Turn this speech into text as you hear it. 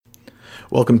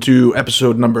Welcome to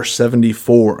episode number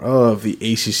 74 of the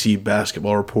ACC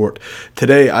Basketball Report.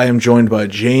 Today I am joined by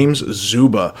James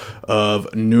Szuba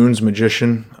of Noon's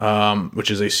Magician,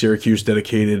 which is a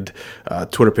Syracuse-dedicated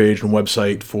Twitter page and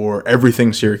website for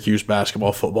everything Syracuse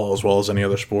basketball, football, as well as any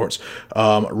other sports.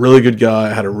 Really good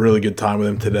guy. I had a really good time with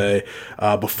him today.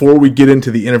 Before we get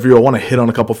into the interview, I want to hit on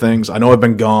a couple things. I know I've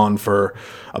been gone for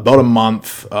about a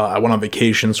month. I went on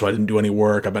vacation, so I didn't do any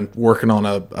work. I've been working on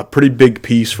a pretty big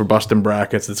piece for Bustin' Brackets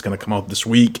that's going to come out this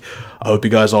week. I hope you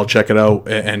guys all check it out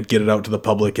and get it out to the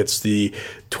public. It's the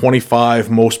 25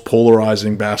 most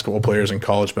polarizing basketball players in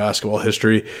college basketball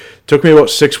history. Took me about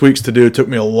 6 weeks to do. It took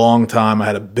me a long time. I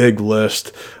had a big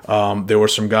list. There were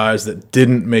some guys that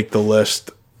didn't make the list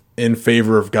in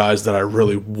favor of guys that I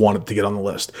really wanted to get on the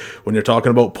list. When you're talking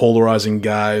about polarizing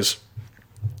guys,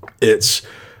 it's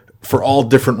for all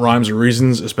different rhymes and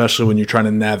reasons, especially when you're trying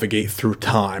to navigate through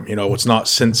time. You know, it's not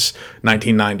since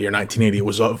 1990 or 1980. It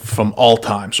was from all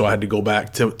time. So I had to go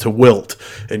back to Wilt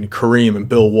and Kareem and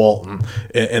Bill Walton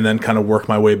and then kind of work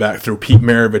my way back through. Pete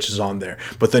Maravich is on there.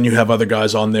 But then you have other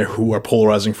guys on there who are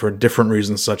polarizing for different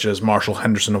reasons, such as Marshall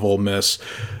Henderson of Ole Miss.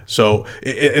 So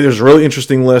there's a really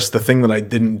interesting list. The thing that I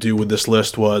didn't do with this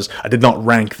list was I did not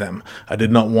rank them. I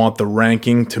did not want the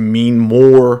ranking to mean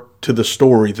more to the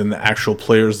story than the actual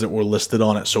players that were listed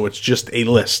on it. So it's just a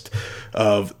list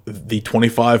of the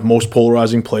 25 most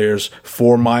polarizing players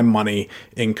for my money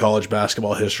in college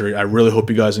basketball history. I really hope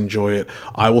you guys enjoy it.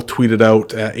 I will tweet it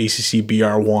out at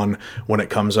ACCBR1 when it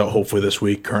comes out, hopefully this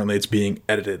week. Currently it's being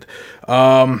edited.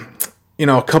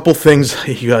 A couple things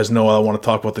you guys know I want to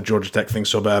talk about the Georgia Tech thing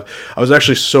so bad. I was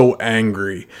actually so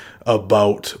angry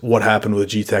about what happened with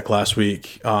G-Tech last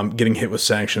week, getting hit with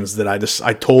sanctions, that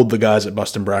I told the guys at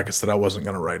Bustin' Brackets that I wasn't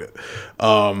going to write it.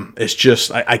 It's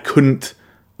just I couldn't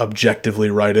objectively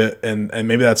write it, and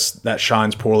maybe that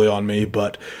shines poorly on me,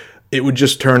 but it would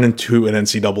just turn into an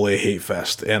NCAA hate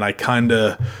fest, and I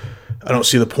don't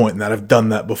see the point in that. I've done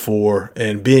that before,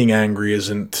 and being angry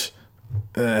isn't.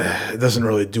 It doesn't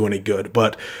really do any good.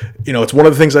 But, it's one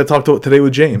of the things I talked about today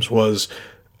with James was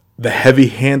the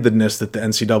heavy-handedness that the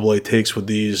NCAA takes with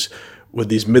these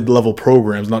mid-level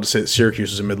programs. Not to say that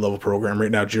Syracuse is a mid-level program.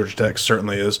 Right now, Georgia Tech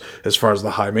certainly is as far as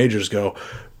the high majors go.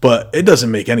 But it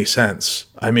doesn't make any sense.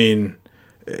 I mean,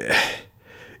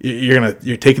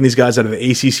 you're taking these guys out of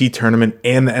the ACC tournament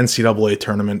and the NCAA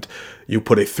tournament. You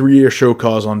put a 3-year show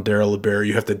cause on Darryl LeBerry.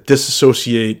 You have to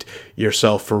disassociate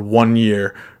yourself for 1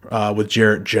 year with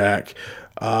Jarrett Jack.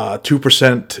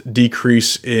 2%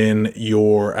 decrease in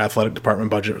your athletic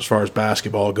department budget as far as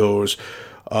basketball goes,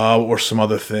 or some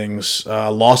other things.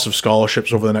 Loss of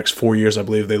scholarships over the next 4 years. I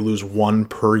believe they lose 1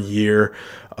 per year.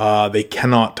 They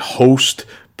cannot host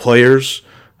players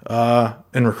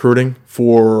in recruiting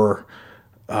for.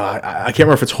 I can't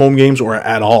remember if it's home games or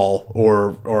at all,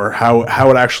 or how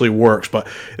it actually works, but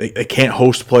they can't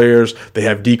host players. They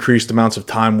have decreased amounts of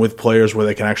time with players where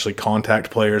they can actually contact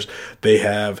players. They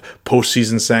have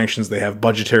postseason sanctions. They have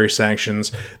budgetary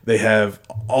sanctions. They have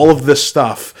all of this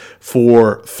stuff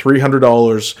for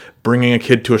 $300 bringing a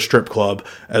kid to a strip club,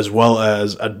 as well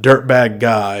as a dirtbag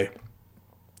guy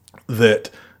that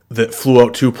flew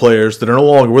out 2 players that are no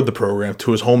longer with the program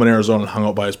to his home in Arizona and hung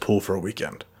out by his pool for a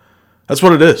weekend. That's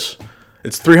what it is.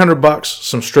 It's $300,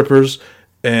 some strippers,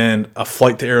 and a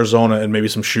flight to Arizona, and maybe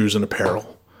some shoes and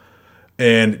apparel.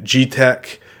 And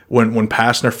G-Tech, when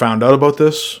Pastner found out about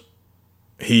this,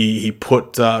 he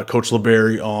put Coach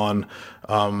LeBerry on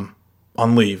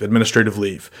leave, administrative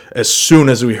leave, as soon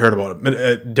as we heard about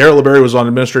it. Darryl LeBerry was on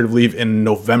administrative leave in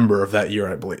November of that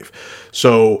year, I believe.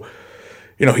 So,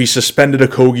 he suspended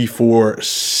Okogie for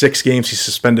 6 games. He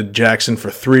suspended Jackson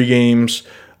for 3 games.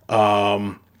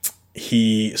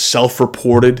 He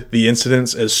self-reported the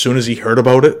incidents as soon as he heard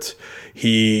about it.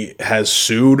 He has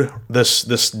sued this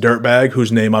dirtbag, whose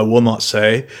name I will not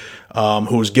say,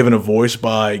 who was given a voice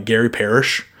by Gary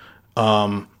Parrish,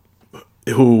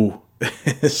 who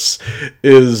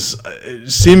is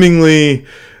seemingly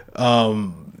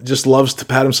just loves to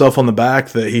pat himself on the back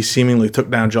that he seemingly took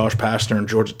down Josh Pastner in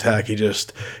Georgia Tech.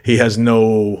 He has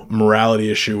no morality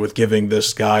issue with giving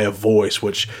this guy a voice,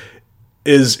 which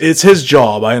it's his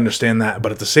job. I understand that,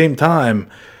 but at the same time,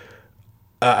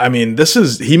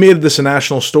 he made this a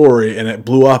national story, and it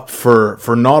blew up for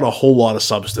not a whole lot of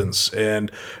substance, and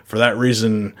for that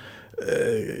reason,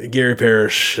 Gary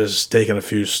Parrish has taken a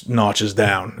few notches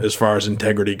down as far as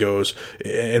integrity goes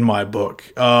in my book.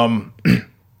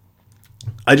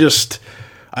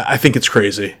 I think it's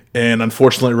crazy. And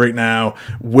unfortunately right now,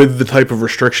 with the type of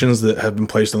restrictions that have been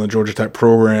placed on the Georgia Tech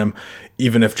program,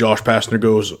 even if Josh Pastner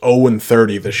goes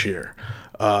 0-30 this year,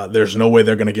 there's no way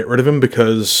they're going to get rid of him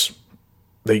because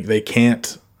They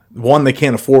can't. One, they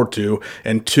can't afford to,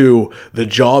 and two, the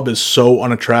job is so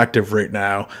unattractive right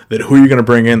now that who are you going to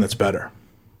bring in that's better?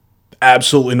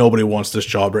 Absolutely nobody wants this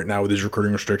job right now with these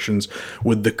recruiting restrictions,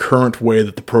 with the current way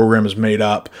that the program is made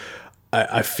up.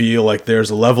 I feel like there's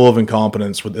a level of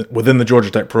incompetence within the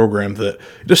Georgia Tech program that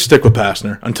just stick with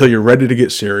Pastner until you're ready to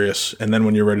get serious, and then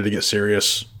when you're ready to get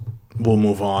serious, we'll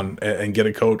move on and get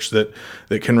a coach that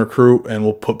can recruit, and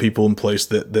we'll put people in place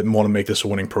that want to make this a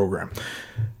winning program.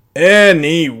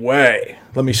 Anyway,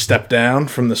 let me step down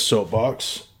from the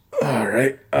soapbox. All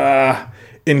right.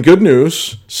 In good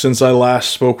news, since I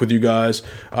last spoke with you guys,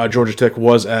 Georgia Tech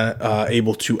was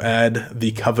able to add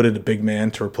the coveted big man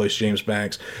to replace James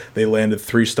Banks. They landed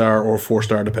 3-star or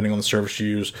 4-star, depending on the service you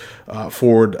use,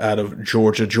 forward out of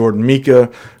Georgia, Jordan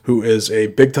Mika, who is a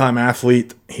big-time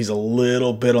athlete. He's a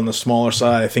little bit on the smaller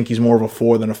side. I think he's more of a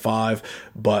 4 than a 5,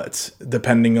 but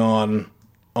depending on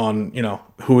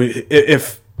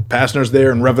if Pastner's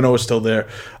there and Reveneau is still there,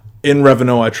 in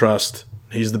Reveneau I trust.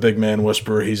 He's the big man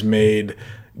whisperer. He's made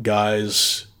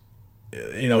guys,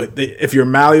 if you're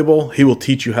malleable, he will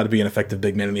teach you how to be an effective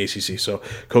big man in the ACC. So,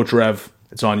 Coach Rev,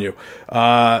 it's on you.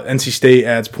 NC State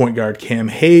adds point guard Cam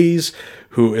Hayes,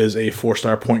 who is a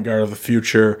 4-star point guard of the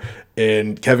future.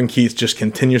 And Kevin Keith just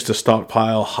continues to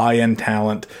stockpile high-end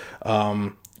talent.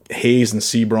 Hayes and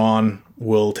Sebron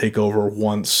will take over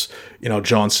once,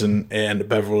 Johnson and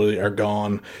Beverly are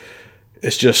gone.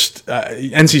 It's just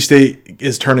NC State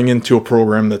is turning into a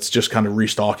program that's just kind of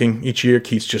restocking each year.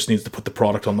 Keats just needs to put the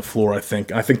product on the floor, I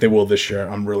think. I think they will this year.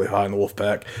 I'm really high in the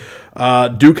Wolfpack.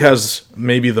 Duke has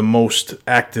maybe the most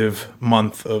active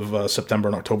month of September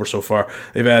and October so far.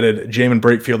 They've added Jamin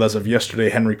Brakefield as of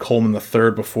yesterday, Henry Coleman III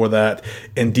before that,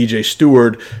 and DJ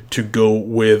Stewart to go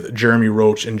with Jeremy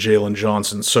Roach and Jalen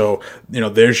Johnson. So,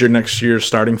 there's your next year's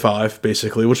starting 5,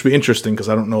 basically, which would be interesting because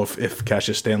I don't know if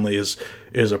Cassius Stanley is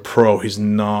a pro. He's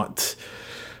not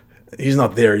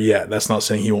there yet. That's not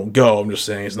saying he won't go. I'm just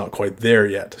saying he's not quite there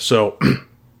yet. So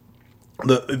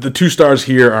the 2 stars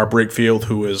here are Brakefield,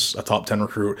 who is a top 10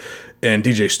 recruit, and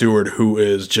DJ Stewart, who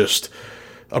is just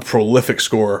a prolific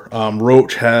scorer.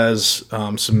 Roach has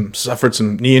suffered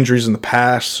some knee injuries in the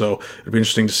past, so it'll be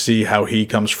interesting to see how he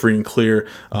comes free and clear.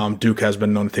 Duke has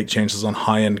been known to take chances on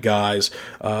high-end guys,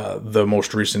 the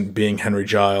most recent being Henry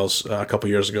Giles a couple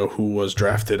years ago, who was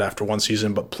drafted after one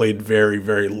season but played very,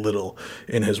 very little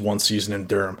in his one season in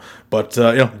Durham. But,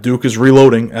 Duke is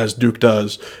reloading, as Duke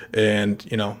does, and,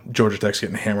 Georgia Tech's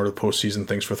getting hammered with postseason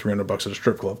things for $300 at a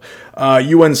strip club.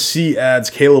 UNC adds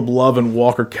Caleb Love and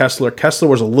Walker Kessler. Kessler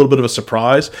was a little bit of a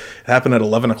surprise. It happened at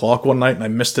 11 o'clock one night, and I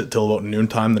missed it till about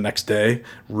noontime the next day.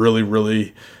 Really,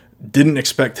 really didn't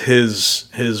expect his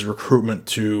recruitment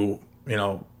to,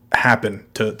 happen,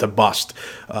 to bust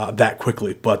that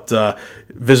quickly. But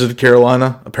visited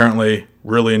Carolina, apparently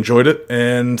really enjoyed it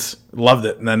and loved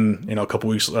it. And then, a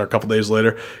couple days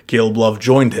later, Caleb Love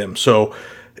joined him. So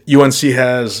UNC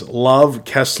has Love,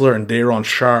 Kessler, and Dayron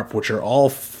Sharp, which are all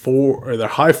they're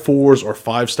high 4s or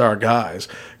 5-star guys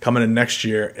coming in next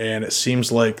year, and it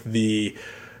seems like the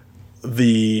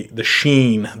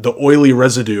sheen, the oily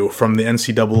residue from the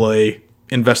NCAA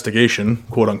investigation,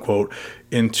 quote unquote,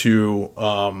 into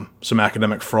some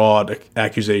academic fraud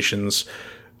accusations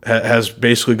has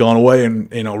basically gone away,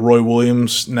 and Roy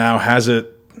Williams now has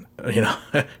it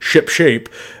ship shape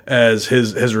as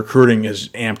his recruiting is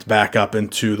amped back up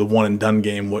into the one and done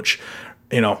game, which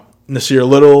Nasir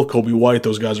Little, Kobe White,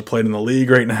 those guys are playing in the league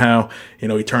right now.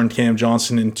 He turned Cam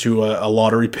Johnson into a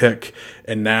lottery pick,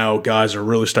 and now guys are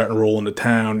really starting to roll into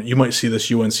town. You might see this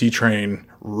UNC train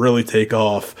really take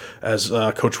off as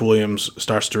Coach Williams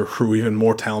starts to recruit even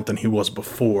more talent than he was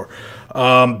before.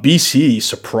 BC,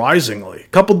 surprisingly, a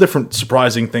couple different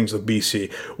surprising things with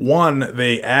BC. One,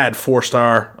 they add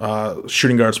 4-star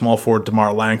shooting guard small forward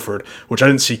DeMar Langford, which I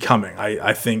didn't see coming.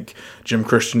 I think Jim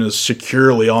Christian is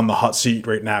securely on the hot seat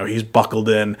right now. He's buckled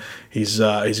in. He's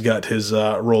got his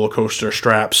roller coaster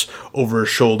straps over his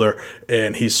shoulder,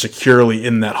 and he's securely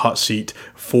in that hot seat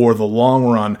for the long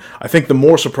run. I think the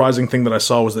more surprising thing that I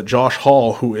saw was that Josh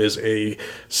Hall, who is a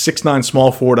 6'9"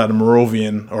 small forward out of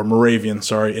Moravian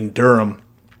in Durham,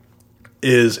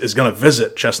 is going to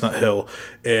visit Chestnut Hill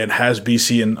and has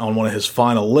BC on one of his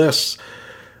final lists.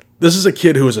 This is a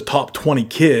kid who is a top 20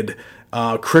 kid.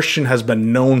 Christian has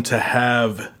been known to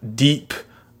have deep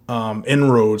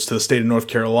inroads to the state of North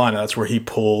Carolina. That's where he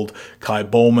pulled Kai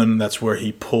Bowman. That's where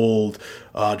he pulled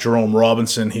Jerome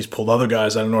Robinson. He's pulled other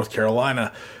guys out of North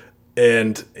Carolina.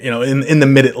 And, in the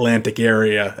mid-Atlantic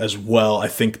area as well. I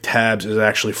think Tabs is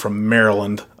actually from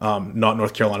Maryland, not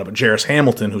North Carolina, but Jarris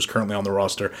Hamilton, who's currently on the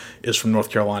roster, is from North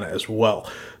Carolina as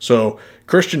well. So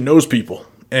Christian knows people,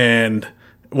 and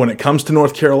when it comes to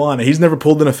North Carolina, he's never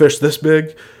pulled in a fish this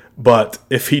big, but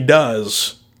if he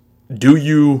does,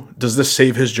 does this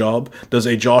save his job? Does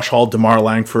a Josh Hall, DeMar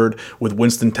Langford with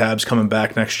Winston Tabbs coming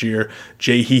back next year?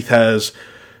 Jay Heath has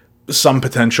some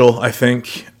potential, I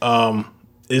think.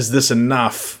 Is this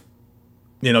enough?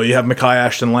 You know, you have Mekhi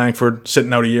Ashton Langford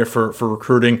sitting out a year for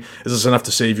recruiting. Is this enough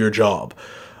to save your job?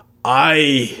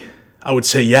 I would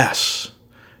say yes.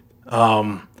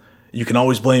 You can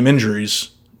always blame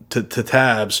injuries to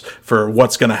Tabbs for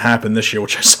what's going to happen this year,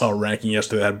 which I saw a ranking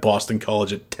yesterday. I had Boston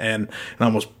College at 10 and I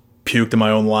almost puked in my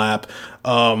own lap.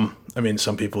 I mean,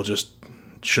 some people just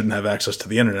shouldn't have access to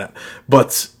the internet.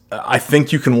 But I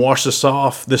think you can wash this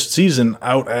off this season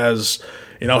out as,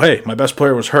 you know, hey, my best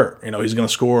player was hurt. You know, he's going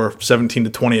to score 17 to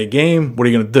 20 a game. What are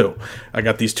you going to do? I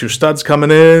got these two studs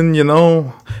coming in, you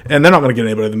know, and they're not going to get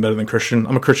anybody better than Christian.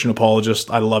 I'm a Christian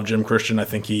apologist. I love Jim Christian. I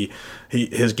think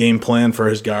his game plan for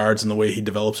his guards and the way he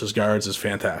develops his guards is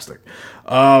fantastic.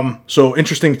 So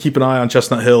interesting to keep an eye on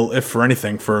Chestnut Hill, if for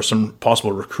anything, for some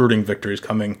possible recruiting victories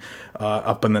coming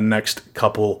up in the next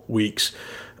couple weeks.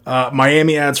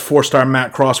 Miami adds 4-star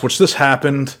Matt Cross, which this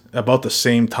happened about the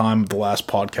same time the last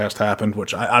podcast happened,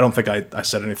 which I don't think I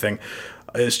said anything.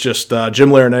 It's just Jim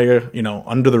Larinaga, you know,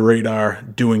 under the radar,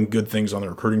 doing good things on the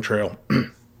recruiting trail,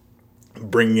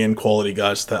 bringing in quality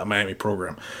guys to that Miami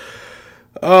program.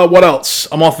 What else?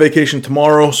 I'm off vacation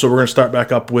tomorrow, so we're going to start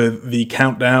back up with the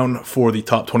countdown for the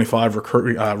top 25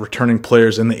 returning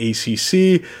players in the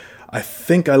ACC. I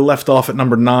think I left off at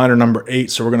number 9 or number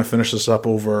 8, so we're going to finish this up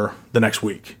over the next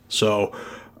week. So,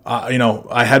 you know,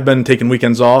 I had been taking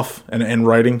weekends off and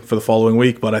writing for the following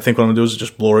week, but I think what I'm going to do is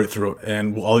just blow right through it.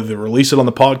 And I'll either release it on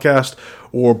the podcast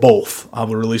or both. I'll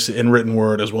release it in written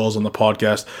word as well as on the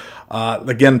podcast.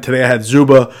 Again, today I had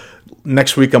Szuba.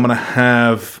 Next week I'm going to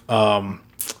have...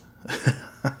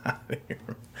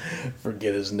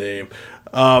 forget his name.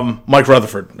 Mike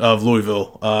Rutherford of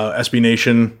Louisville, SB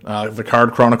Nation, the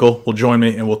Card Chronicle will join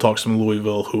me and we'll talk some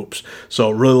Louisville hoops.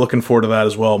 So really looking forward to that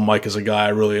as well. Mike is a guy I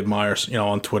really admire, you know,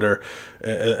 on Twitter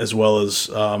as well as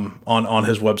on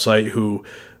his website, who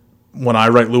when I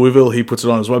write Louisville, he puts it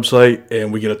on his website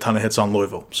and we get a ton of hits on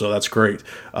Louisville. So that's great.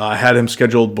 I had him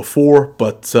scheduled before,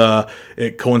 but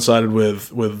it coincided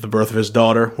with the birth of his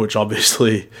daughter, which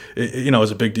obviously, you know,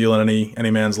 is a big deal in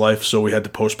any man's life. So we had to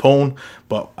postpone,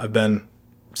 but I've been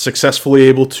successfully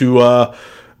able to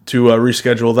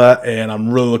reschedule that, and I'm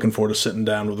really looking forward to sitting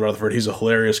down with Rutherford. He's a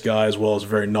hilarious guy as well as a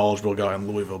very knowledgeable guy in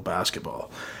Louisville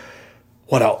basketball.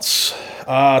 What else?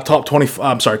 Top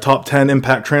 10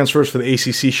 impact transfers for the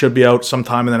ACC should be out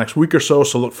sometime in the next week or so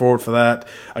look forward for that.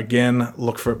 Again,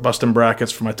 look for busting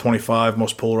brackets for my 25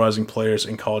 most polarizing players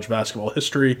in college basketball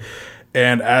history.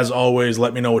 And as always,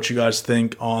 let me know what you guys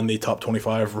think on the top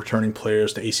 25 returning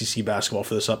players to ACC basketball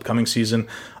for this upcoming season.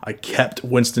 I kept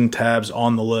Winston Tabbs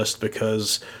on the list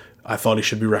because I thought he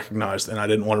should be recognized, and I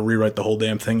didn't want to rewrite the whole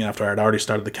damn thing after I had already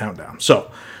started the countdown. So,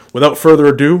 without further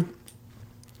ado,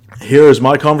 here is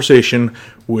my conversation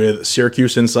with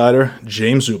Syracuse insider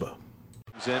James Szuba.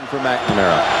 In for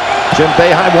McNamara. Jim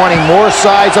Boeheim wanting more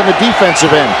sides on the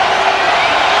defensive end.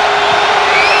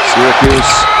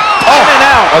 Syracuse. In and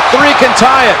out. A three can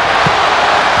tie it.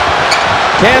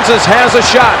 Kansas has a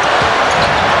shot.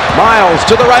 Miles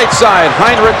to the right side.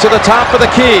 Heinrich to the top of the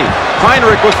key.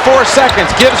 Heinrich with 4 seconds.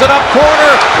 Gives it up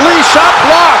corner. Lee shot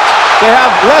blocked. They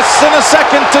have less than a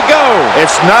second to go.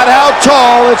 It's not how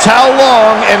tall, it's how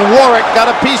long, and Warwick got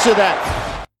a piece of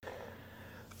that.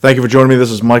 Thank you for joining me.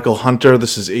 This is Michael Hunter.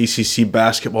 This is ACC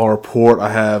Basketball Report. I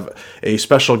have a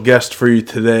special guest for you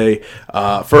today.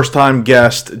 First-time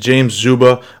guest, James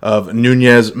Szuba of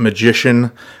Nunez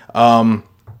Magician.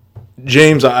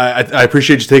 James, I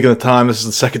appreciate you taking the time. This is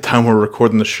the second time we're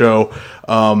recording the show.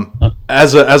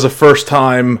 As a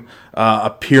first-time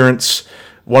appearance,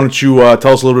 why don't you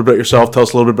tell us a little bit about yourself, tell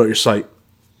us a little bit about your site.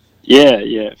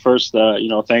 Yeah. First,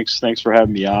 thanks for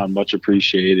having me on. Much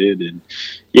appreciated. And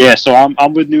yeah, so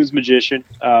I'm with News Magician.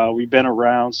 We've been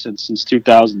around since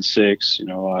 2006. You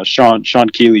know, Sean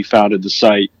Keeley founded the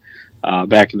site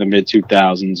back in the mid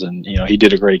 2000s, and you know he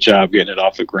did a great job getting it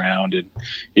off the ground. And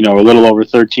you know, a little over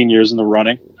 13 years in the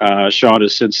running. Sean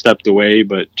has since stepped away,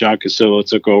 but John Casillo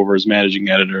took over as managing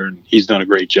editor, and he's done a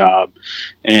great job.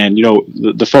 And you know,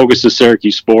 the focus is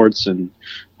Syracuse sports, and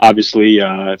obviously,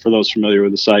 for those familiar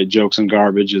with the site, jokes and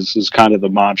garbage is kind of the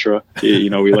mantra. You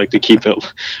know, we like to keep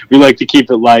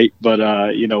it light,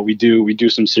 but you know, we do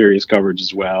some serious coverage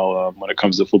as well when it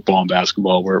comes to football and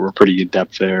basketball. We're pretty in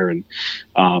depth there, and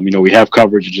you know, we have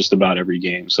coverage of just about every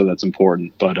game, so that's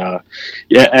important. But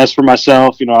yeah, as for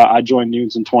myself, you know, I joined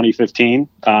News in 2015.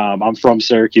 I'm from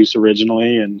Syracuse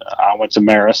originally, and I went to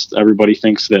Marist. Everybody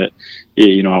thinks that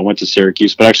I went to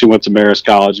Syracuse, but actually went to Marist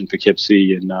College in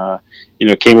Poughkeepsie, and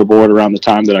came aboard around the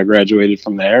time that I graduated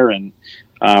from there, and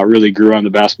really grew on the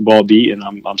basketball beat, and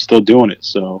I'm still doing it.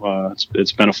 So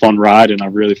it's been a fun ride, and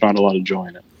I've really found a lot of joy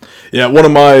in it. Yeah,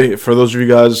 for those of you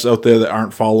guys out there that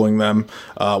aren't following them,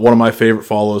 one of my favorite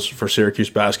follows for Syracuse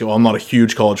basketball. I'm not a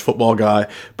huge college football guy,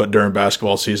 but during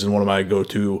basketball season, one of my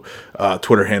go-to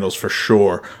Twitter handles for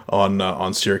sure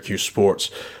on Syracuse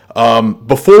sports.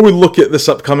 Before we look at this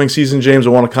upcoming season, James, I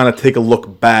want to kind of take a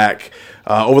look back.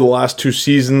 Over the last 2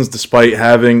 seasons, despite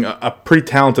having a pretty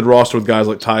talented roster with guys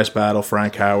like Tyus Battle,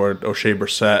 Frank Howard, O'Shea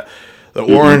Brissett, the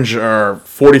Orange are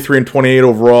 43-28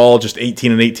 overall, just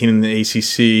 18-18 in the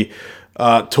ACC.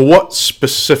 To what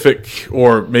specific,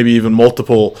 or maybe even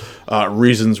multiple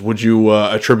reasons, would you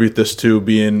attribute this to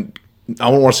being, I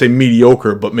don't want to say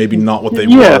mediocre, but maybe not what they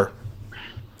were?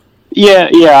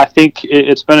 Yeah, I think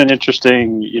it's been an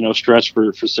interesting, stretch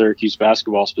for Syracuse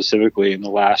basketball specifically in the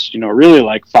last, really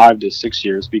like 5 to 6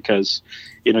 years, because,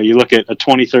 you look at a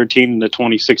 2013 and the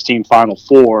 2016 Final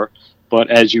Four, but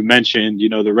as you mentioned,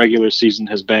 the regular season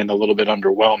has been a little bit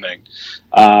underwhelming.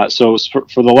 So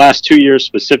for the last 2 years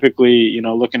specifically,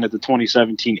 looking at the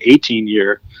 2017-18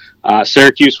 year,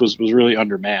 Syracuse was really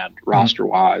undermanned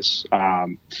roster-wise.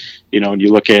 And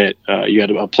you look at you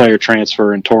had a player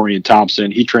transfer in Torian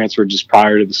Thompson. He transferred just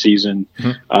prior to the season,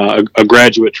 a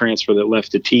graduate transfer that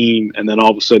left the team, and then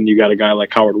all of a sudden you got a guy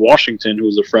like Howard Washington, who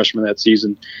was a freshman that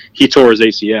season. He tore his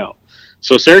ACL.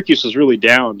 So Syracuse was really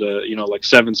down to, like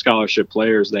 7 scholarship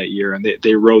players that year, and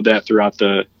they rode that throughout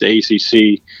the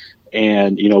ACC,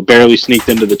 and, barely sneaked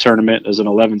into the tournament as an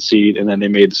 11 seed, and then they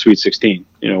made the Sweet 16,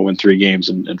 win 3 games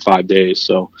in 5 days.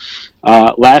 So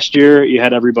last year you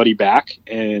had everybody back,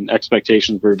 and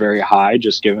expectations were very high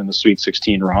just given the Sweet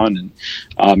 16 run,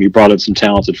 and you brought in some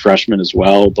talented freshmen as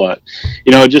well. But,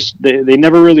 they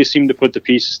never really seemed to put the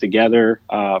pieces together.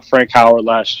 Frank Howard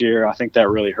last year, I think that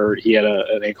really hurt. He had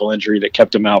an ankle injury that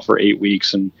kept him out for 8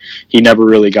 weeks, and he never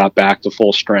really got back to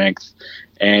full strength.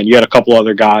 And you had a couple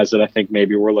other guys that I think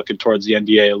maybe were looking towards the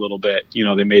NBA a little bit.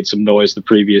 They made some noise the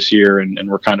previous year and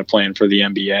were kind of playing for the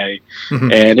NBA.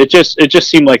 Mm-hmm. And it just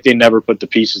seemed like they never put the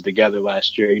pieces together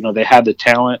last year. They had the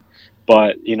talent,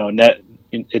 but,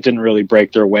 it didn't really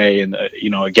break their way. And,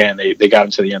 again, they got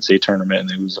into the NCAA tournament and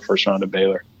they lose the first round of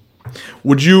Baylor.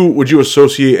 Would you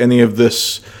associate any of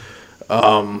this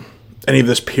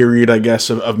period, I guess,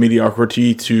 of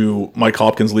mediocrity to Mike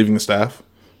Hopkins leaving the staff?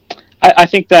 I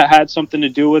think that had something to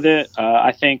do with it.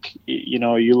 I think,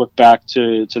 you look back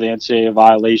to the NCAA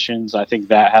violations. I think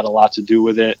that had a lot to do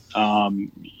with it.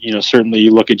 Certainly you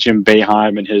look at Jim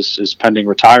Boeheim and his pending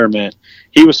retirement.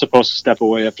 He was supposed to step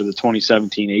away after the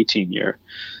 2017-18 year.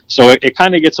 So it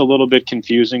kind of gets a little bit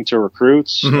confusing to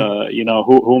recruits.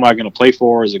 Mm-hmm. Who am I going to play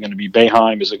for? Is it going to be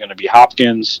Boeheim? Is it going to be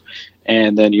Hopkins?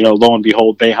 And then, lo and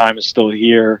behold, Boeheim is still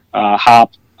here.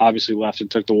 Hop obviously left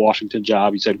and took the Washington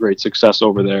job. He's had great success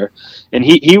over there. And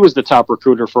he was the top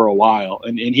recruiter for a while.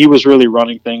 And he was really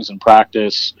running things in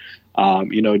practice.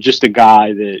 Just a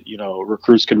guy that,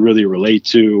 recruits could really relate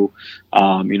to,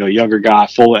 younger guy,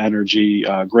 full of energy,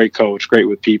 great coach, great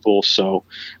with people. So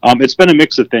it's been a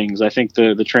mix of things. I think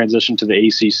the transition to the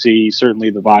ACC,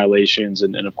 certainly the violations,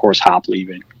 and of course, Hop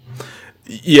leaving.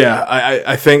 Yeah,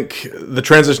 I think the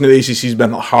transition to the ACC has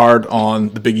been hard on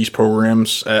the Big East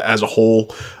programs as a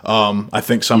whole. I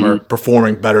think some are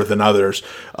performing better than others.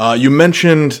 You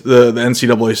mentioned the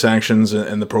NCAA sanctions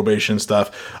and the probation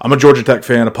stuff. I'm a Georgia Tech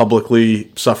fan, a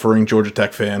publicly suffering Georgia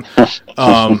Tech fan.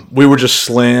 We were just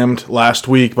slammed last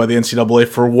week by the NCAA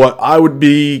for what I would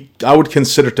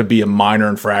consider to be a minor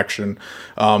infraction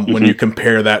when you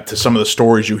compare that to some of the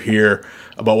stories you hear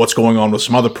about what's going on with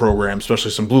some other programs,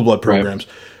 especially some blue blood programs.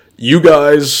 Right. You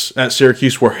guys at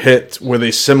Syracuse were hit with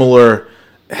a similar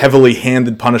heavily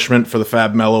handed punishment for the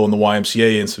Fab Melo and the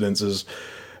YMCA incidences.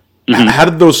 Mm-hmm. How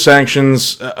did those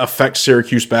sanctions affect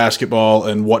Syracuse basketball,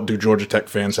 and what do Georgia Tech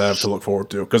fans have to look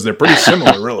forward to? Because they're pretty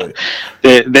similar, really.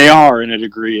 They are, in a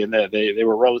degree, in that they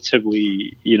were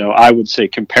relatively, I would say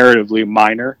comparatively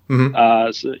minor,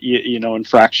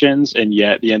 infractions, and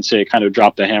yet the NCAA kind of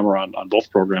dropped the hammer on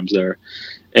both programs there.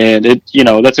 And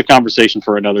that's a conversation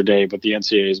for another day, but the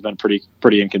NCAA has been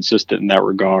pretty inconsistent in that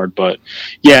regard. But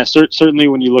yeah, certainly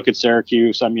when you look at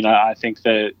Syracuse, I think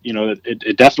that,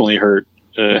 it definitely hurt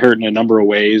in a number of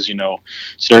ways.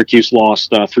 Syracuse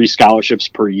lost 3 scholarships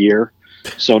per year.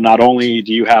 So not only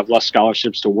do you have less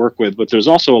scholarships to work with, but there's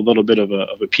also a little bit of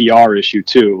a PR issue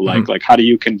too. Like how do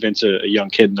you convince a young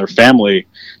kid and their family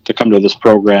to come to this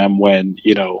program when,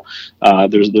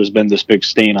 there's been this big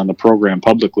stain on the program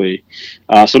publicly.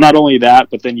 So not only that,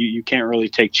 but then you can't really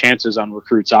take chances on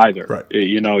recruits either. Right.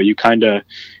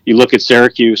 You look at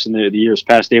Syracuse in the years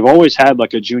past, they've always had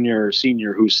like a junior or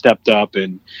senior who stepped up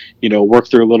and,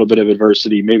 worked through a little bit of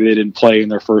adversity. Maybe they didn't play in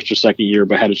their first or second year,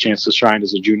 but had a chance to shine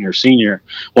as a junior or senior.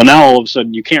 Well, now all of a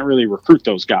sudden you can't really recruit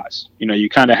those guys. You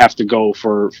kind of have to go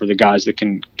for the guys that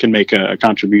can make a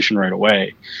contribution right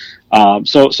away.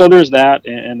 So there's that.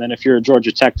 And then if you're a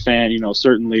Georgia Tech fan,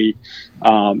 certainly,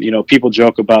 people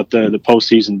joke about the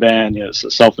postseason ban,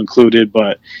 self included,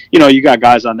 but you got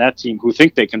guys on that team who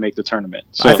think they can make the tournament.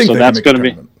 So that's going to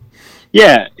be.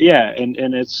 Yeah.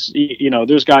 And it's,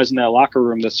 there's guys in that locker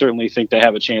room that certainly think they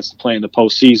have a chance to play in the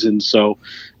postseason. So,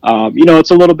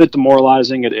 it's a little bit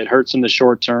demoralizing. It hurts in the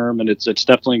short term, and it's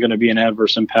definitely going to be an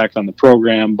adverse impact on the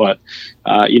program. But,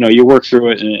 you work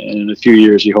through it, and in a few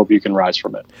years, you hope you can rise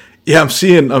from it. Yeah, I'm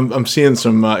seeing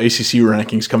some ACC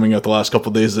rankings coming out the last couple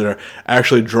of days that are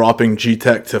actually dropping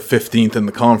G-Tech to 15th in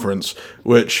the conference,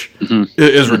 which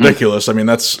is ridiculous. I mean,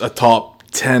 that's a top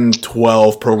 10,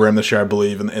 12 program this year, I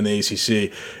believe, in the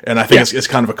ACC, and I think it's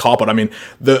kind of a cop-out. I mean,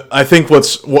 I think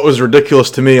what was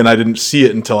ridiculous to me, and I didn't see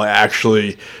it until I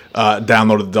actually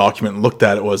downloaded the document and looked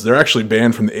at it, was they're actually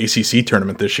banned from the ACC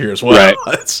tournament this year as well. Right.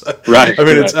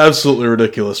 It's absolutely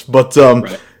ridiculous. But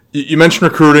you mentioned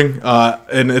recruiting,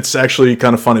 and it's actually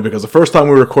kind of funny because the first time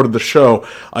we recorded the show,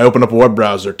 I opened up a web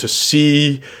browser to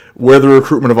see where the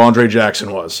recruitment of Andre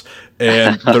Jackson was.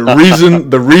 And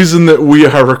the reason that we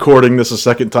are recording this a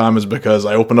second time is because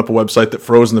I opened up a website that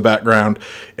froze in the background,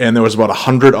 and there was about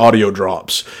 100 audio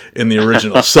drops in the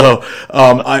original. So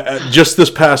just this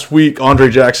past week, Andre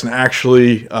Jackson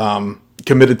actually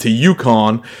committed to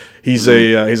UConn. He's a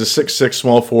 6'6"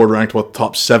 small forward, ranked about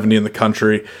top 70 in the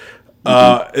country.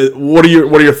 What are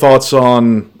your thoughts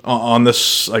on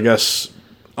this? I guess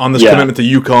on this commitment to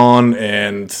UConn,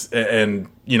 and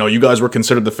you guys were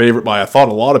considered the favorite by, I thought,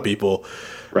 a lot of people,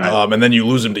 right? And then you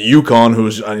lose him to UConn,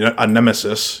 who's a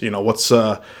nemesis.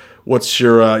 What's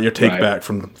your take back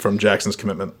from Jackson's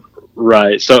commitment?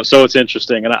 Right. So it's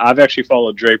interesting. And I've actually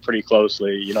followed Dre pretty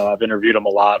closely. I've interviewed him a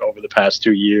lot over the past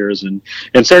 2 years, and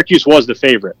Syracuse was the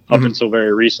favorite up until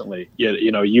very recently.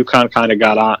 UConn kind of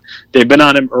got on. They've been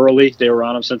on him early. They were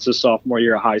on him since his sophomore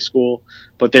year of high school,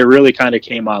 but they really kind of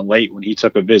came on late when he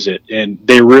took a visit, and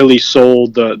they really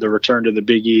sold the return to the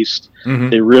Big East.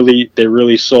 They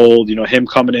really sold, him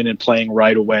coming in and playing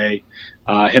right away.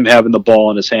 Him having the ball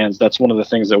in his hands, that's one of the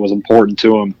things that was important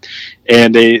to him.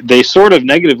 And they sort of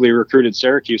negatively recruited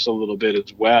Syracuse a little bit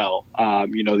as well.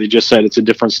 They just said it's a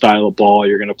different style of ball.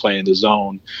 You're going to play in the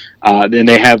zone. Then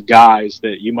they have guys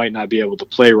that you might not be able to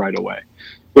play right away,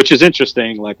 which is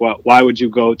interesting. Like, why would you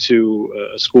go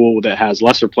to a school that has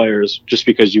lesser players just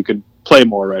because you could play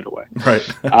more right away? Right.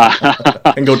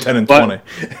 And go 10 and 20.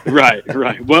 Right.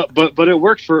 But it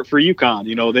worked for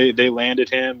UConn. They landed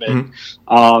him, and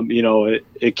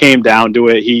it came down to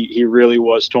it. He really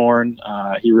was torn.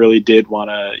 He really did want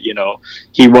to.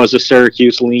 He was a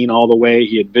Syracuse lean all the way.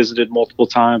 He had visited multiple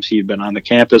times. He had been on the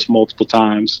campus multiple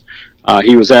times.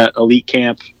 He was at elite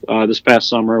camp this past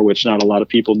summer, which not a lot of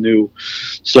people knew.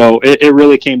 So it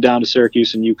really came down to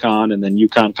Syracuse and UConn, and then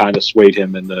UConn kind of swayed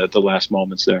him in the last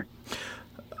moments there.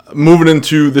 Moving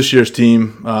into this year's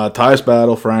team, Tyus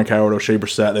Battle, Frank Howard, O'Shea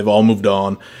Brissett, they've all moved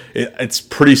on. It's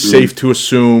pretty safe to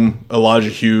assume Elijah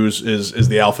Hughes is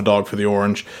the alpha dog for the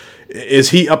Orange.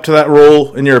 Is he up to that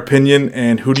role, in your opinion?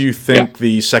 And who do you think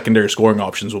the secondary scoring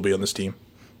options will be on this team?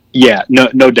 Yeah,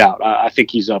 no doubt. I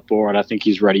think he's up for it. I think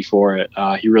he's ready for it.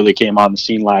 He really came on the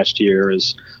scene last year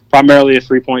as primarily a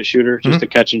three-point shooter, just a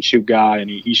catch-and-shoot guy, and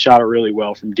he shot it really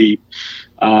well from deep.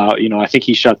 I think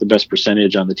he shot the best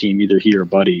percentage on the team, either he or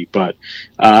Buddy. But,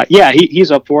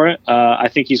 he's up for it. I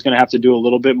think he's going to have to do a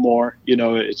little bit more.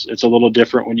 It's a little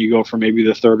different when you go from maybe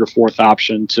the third or fourth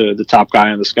option to the top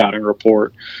guy on the scouting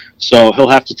report. So he'll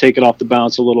have to take it off the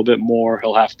bounce a little bit more.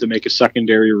 He'll have to make a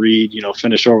secondary read,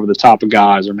 finish over the top of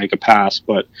guys or make a pass.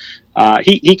 But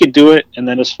he could do it. And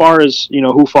then as far as,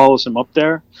 who follows him up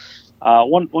there,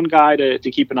 one guy to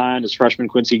keep an eye on is freshman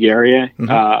Quincy Guerrier,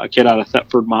 a kid out of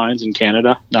Thetford Mines in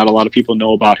Canada. Not a lot of people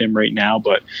know about him right now,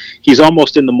 but he's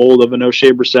almost in the mold of an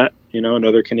O'Shea Brissett,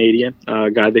 another Canadian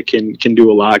guy that can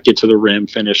do a lot, get to the rim,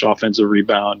 finish offensive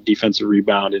rebound, defensive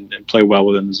rebound, and play well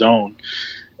within the zone.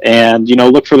 And,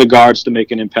 look for the guards to make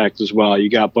an impact as well.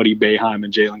 You got Buddy Boeheim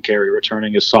and Jalen Carey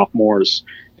returning as sophomores,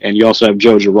 and you also have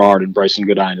Joe Girard and Bryson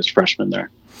Goodine as freshmen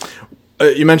there.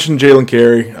 You mentioned Jalen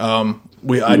Carey.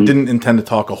 I didn't intend to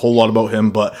talk a whole lot about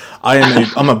him, but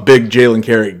I'm a big Jalen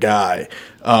Carey guy.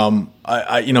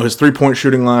 His 3-point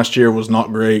shooting last year was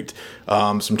not great.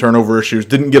 Some turnover issues.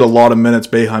 Didn't get a lot of minutes.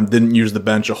 Boeheim didn't use the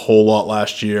bench a whole lot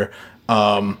last year.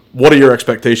 What are your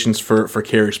expectations for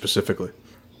Carey specifically?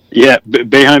 Yeah,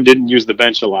 Boeheim didn't use the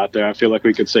bench a lot there. I feel like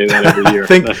we could say that every year.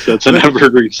 That's an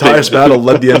evergreen statement. Tyus Battle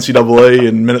led the NCAA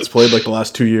in minutes played like the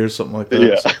last 2 years, something like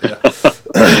that.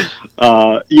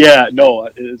 No,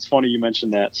 it's funny you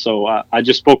mentioned that. So I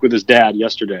just spoke with his dad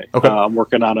yesterday. Okay. I'm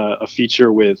working on a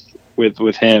feature with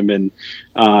him, and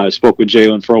spoke with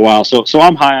Jalen for a while. So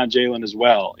I'm high on Jalen as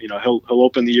well. He'll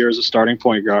open the year as a starting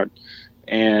point guard.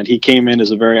 And he came in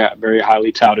as a very, very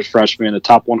highly touted freshman, a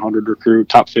top 100 recruit,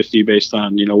 top 50 based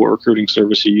on, what recruiting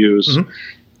service you use. Mm-hmm.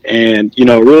 And,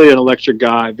 really an electric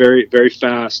guy, very, very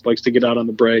fast, likes to get out on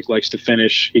the break, likes to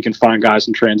finish. He can find guys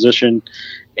in transition.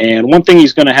 And one thing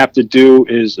he's going to have to do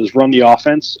is run the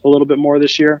offense a little bit more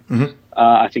this year. Mm-hmm.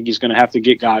 I think he's going to have to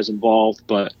get guys involved.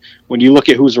 But when you look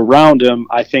at who's around him,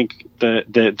 I think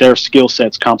their skill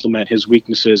sets complement his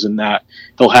weaknesses in that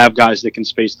he'll have guys that can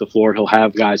space the floor. He'll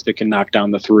have guys that can knock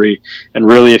down the three. And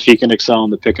really, if he can excel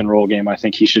in the pick and roll game, I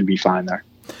think he should be fine there.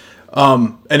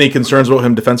 Any concerns about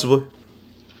him defensively?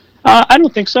 I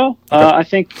don't think so.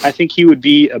 Okay. I think he would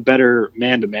be a better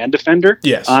man-to-man defender.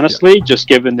 Yes, honestly, just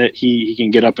given that he can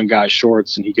get up in guys'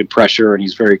 shorts and he could pressure and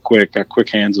he's very quick, got quick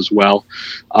hands as well.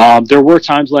 There were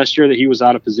times last year that he was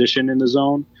out of position in the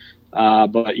zone,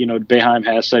 but Boeheim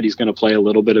has said he's going to play a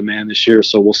little bit of man this year,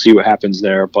 so we'll see what happens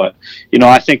there. But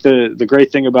I think the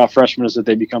great thing about freshmen is that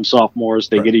they become sophomores,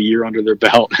 they get a year under their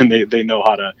belt, and they know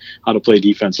how to play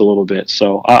defense a little bit.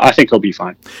 So I think he'll be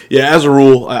fine. Yeah, as a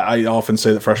rule, I often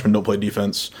say that freshmen don't play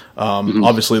defense.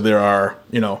 Obviously, there are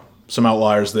some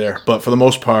outliers there, but for the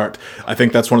most part, I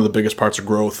think that's one of the biggest parts of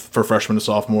growth for freshmen and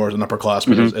sophomores and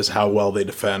upperclassmen is how well they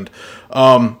defend.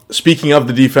 Speaking of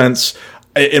the defense,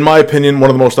 in my opinion, one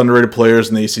of the most underrated players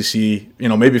in the ACC,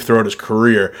 maybe throughout his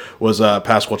career, was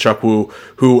Pascal Chukwu,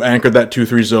 who anchored that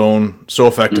 2-3 zone so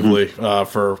effectively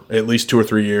for at least 2 or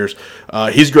 3 years.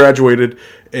 He's graduated,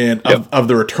 and of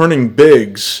the returning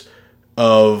bigs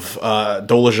of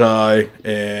Dolajai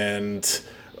and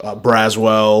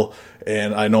Braswell,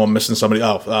 and I know I'm missing somebody,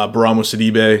 Baramu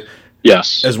Sidibe,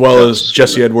 yes, as well as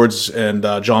Jesse Edwards and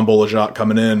John Bolajak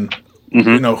coming in.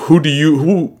 Mm-hmm.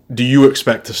 Who do you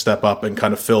expect to step up and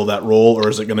kind of fill that role, or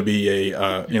is it going to be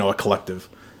a collective?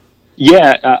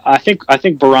 Yeah, I think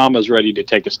Barama's ready to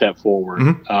take a step forward.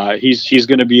 Mm-hmm. He's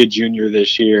going to be a junior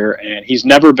this year, and he's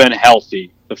never been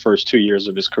healthy the first 2 years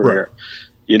of his career.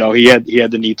 Right. He had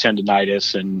the knee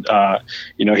tendonitis, and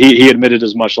he admitted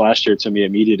as much last year to me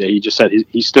at media day. He just said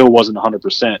he still wasn't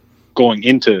 100% going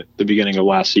into the beginning of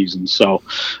last season. So,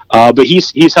 but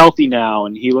he's healthy now,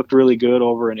 and he looked really good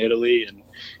over in Italy. And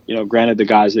granted, the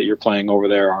guys that you're playing over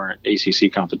there aren't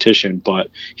ACC competition,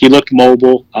 but he looked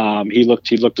mobile. He looked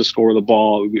to score the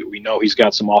ball. We know he's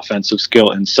got some offensive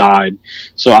skill inside.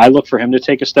 So I look for him to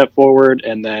take a step forward,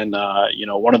 and then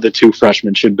one of the two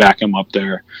freshmen should back him up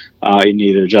there in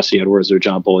either Jesse Edwards or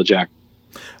John Bolajak.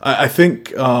 I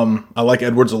think I like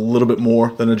Edwards a little bit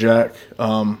more than a Jack.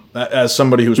 As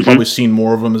somebody who's probably seen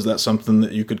more of him, is that something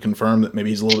that you could confirm that maybe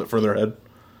he's a little bit further ahead?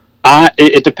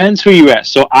 It depends who you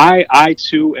ask. So I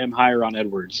too am higher on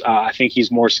Edwards. I think he's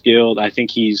more skilled. I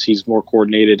think he's more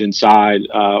coordinated inside.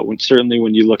 Certainly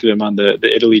when you look at him on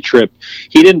the Italy trip,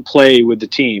 he didn't play with the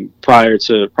team prior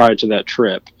to that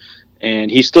trip.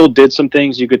 And he still did some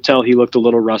things. You could tell he looked a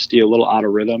little rusty, a little out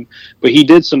of rhythm, but he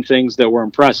did some things that were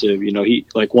impressive. He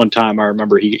like one time I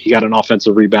remember he got an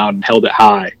offensive rebound and held it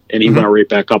high, and he went right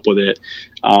back up with it.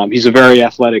 He's a very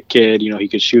athletic kid. He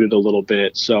could shoot it a little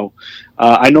bit. So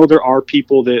I know there are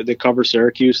people that cover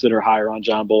Syracuse that are higher on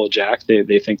John Bolajak.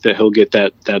 They think that he'll get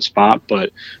that spot,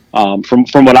 but from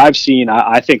what I've seen,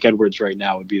 I think Edwards right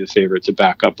now would be the favorite to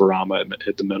back up Barama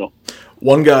at the middle.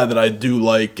 One guy that I do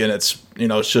like, and it's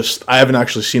just I haven't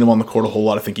actually seen him on the court a whole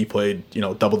lot. I think he played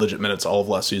double-digit minutes all of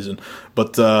last season.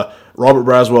 But Robert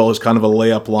Braswell is kind of a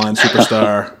layup line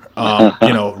superstar.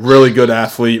 Really good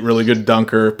athlete, really good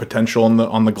dunker, potential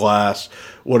on the glass.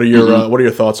 What are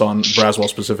your thoughts on Braswell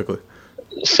specifically?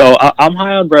 So I'm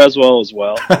high on Braswell as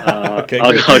well. Okay,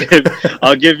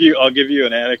 I'll give you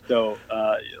an anecdote.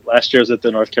 Last year I was at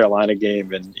the North Carolina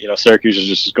game, and Syracuse is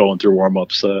just going through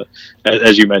warm-ups.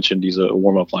 As you mentioned, he's a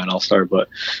warm-up line all-star, but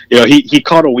he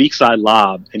caught a weak side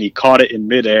lob, and he caught it in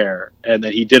midair, and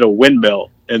then he did a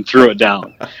windmill and threw it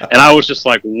down. And I was just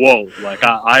like, whoa, like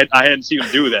I hadn't seen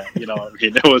him do that.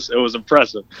 It was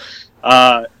impressive.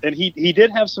 And he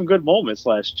did have some good moments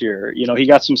last year. He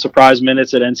got some surprise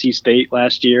minutes at NC State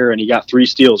last year, and he got 3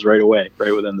 steals right away,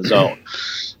 right within the zone.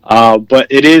 But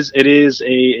it is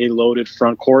a loaded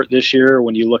front court this year.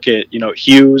 When you look at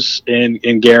Hughes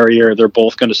and Gary, they're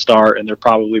both going to start, and they're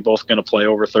probably both going to play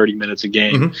over 30 minutes a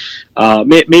game.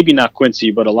 Maybe not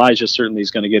Quincy, but Elijah certainly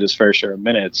is going to get his fair share of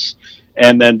minutes.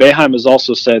 And then Boeheim has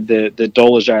also said that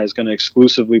Dolezaj is going to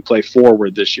exclusively play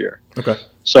forward this year. Okay.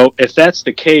 So if that's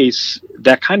the case,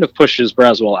 that kind of pushes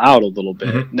Braswell out a little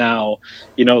bit. Now,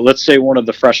 let's say one of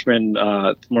the freshman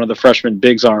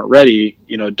bigs aren't ready.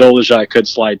 Dolezaj could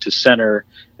slide to center,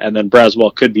 and then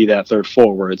Braswell could be that third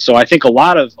forward. So I think a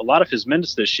lot of his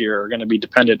minutes this year are going to be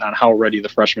dependent on how ready the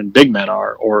freshman big men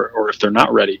are, or if they're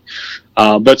not ready.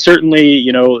 But certainly,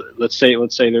 let's say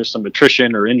there's some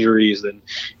attrition or injuries, then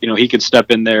he could step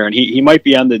in there, and he might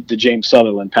be on the James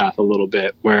Sutherland path a little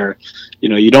bit, where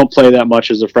you don't play that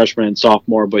much as a freshman and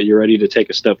sophomore, but you're ready to take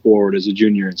a step forward as a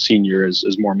junior and senior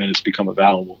as more minutes become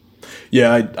available.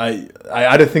 Yeah,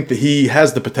 I think that he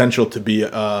has the potential to be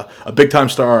a big-time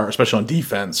star, especially on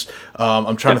defense.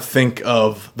 I'm trying to think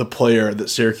of the player that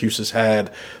Syracuse has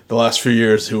had the last few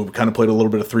years who kind of played a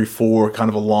little bit of 3-4, kind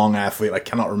of a long athlete. I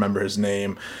cannot remember his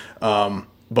name.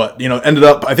 But, ended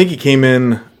up, I think he came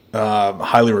in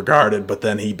highly regarded, but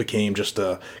then he became just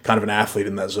a kind of an athlete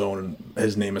in that zone, and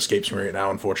his name escapes me right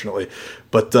now, unfortunately.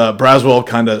 But Braswell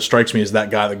kind of strikes me as that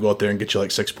guy that go out there and get you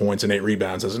like 6 points and 8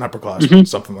 rebounds as an upperclassman,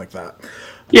 something like that.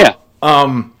 Yeah.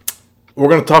 We're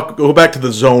going to go back to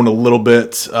the zone a little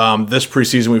bit. This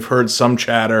preseason, we've heard some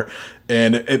chatter,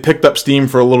 and it picked up steam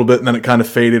for a little bit, and then it kind of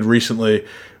faded recently,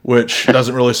 which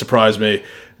doesn't really surprise me.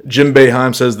 Jim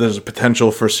Boeheim says there's a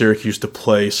potential for Syracuse to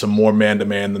play some more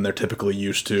man-to-man than they're typically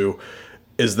used to.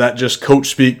 Is that just coach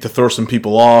speak to throw some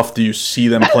people off? Do you see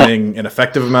them playing an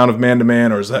effective amount of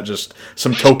man-to-man, or is that just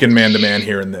some token man-to-man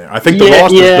here and there? I think the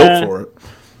roster's built for it.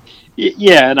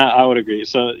 Yeah, and I would agree.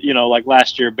 So, like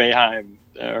last year, Boeheim,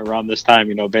 around this time,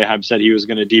 Boeheim said he was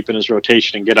going to deepen his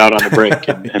rotation and get out on a break,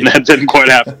 and that didn't quite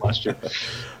happen last year.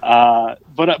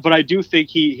 But I do think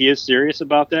he is serious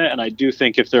about that, and I do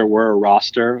think if there were a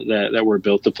roster that were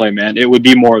built to play man, it would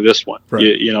be more of this one.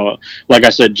 Right. Like I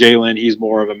said, Jalen, he's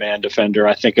more of a man defender.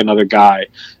 I think another guy,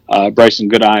 Bryson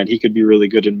Goodine, he could be really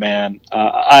good in man.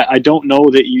 I don't know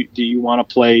that you want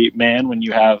to play man when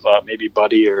you have maybe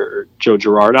Buddy or Joe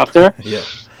Girard out there. Yeah.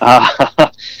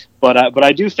 But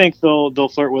I do think they'll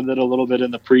flirt with it a little bit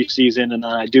in the preseason, and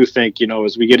I do think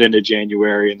as we get into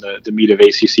January and the meat of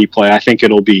ACC play, I think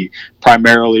it'll be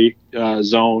primarily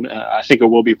zone. I think it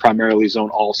will be primarily zone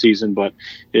all season, but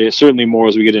certainly more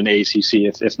as we get into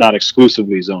ACC, if not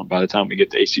exclusively zone by the time we get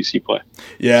to ACC play.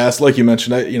 Yeah, it's like you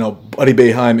mentioned. Buddy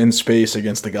Boeheim in space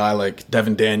against a guy like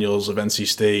Devin Daniels of NC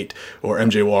State or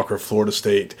MJ Walker of Florida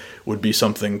State would be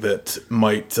something that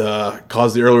might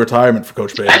cause the early retirement for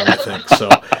Coach Boeheim, I think. So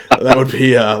that would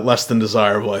be less than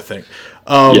desirable, I think.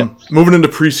 Moving into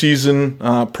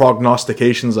preseason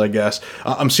prognostications, I guess.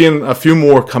 I'm seeing a few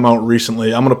more come out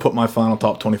recently. I'm going to put my final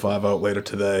top 25 out later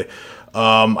today.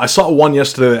 I saw one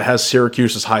yesterday that has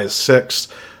Syracuse as high as 6.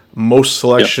 Most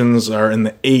selections are in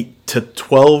the 8 to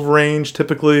 12 range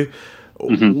typically.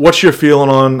 What's your feeling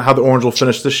on how the Orange will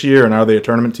finish this year, and are they a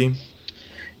tournament team?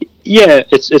 Yeah,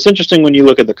 it's interesting when you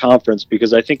look at the conference,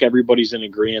 because I think everybody's in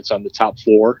agreement on the top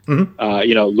 4.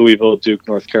 Louisville, Duke,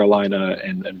 North Carolina,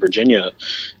 and Virginia.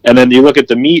 And then you look at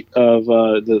the meat of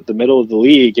the middle of the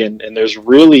league, and there's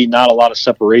really not a lot of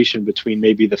separation between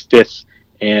maybe the 5th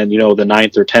and, the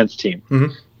 9th or 10th team.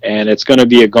 And it's going to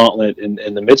be a gauntlet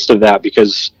in the midst of that,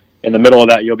 because in the middle of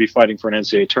that, you'll be fighting for an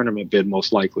NCAA tournament bid,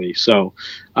 most likely. So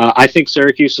I think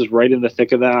Syracuse is right in the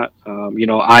thick of that.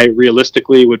 I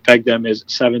realistically would peg them as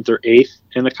 7th or 8th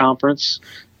in the conference.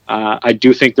 I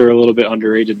do think they're a little bit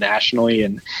underrated nationally,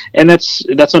 and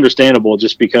that's understandable,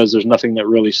 just because there's nothing that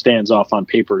really stands off on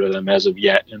paper to them as of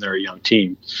yet, and they're a young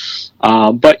team.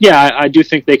 But yeah, I do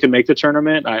think they can make the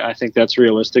tournament. I think that's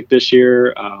realistic this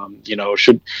year. I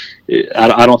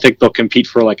don't think they'll compete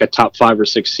for like a top 5 or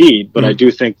 6 seed, but I do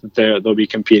think that they'll be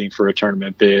competing for a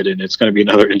tournament bid, and it's going to be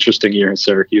another interesting year in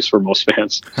Syracuse for most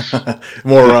fans.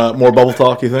 More bubble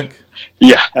talk, you think?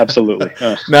 Yeah, absolutely.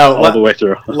 Now, all the way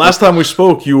through. Last time we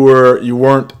spoke, you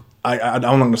weren't. I'm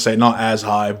not going to say not as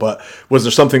high, but was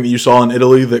there something that you saw in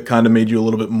Italy that kind of made you a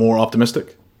little bit more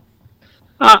optimistic?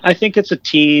 I think it's a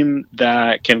team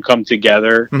that can come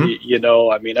together.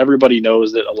 Everybody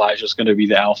knows that Elijah's going to be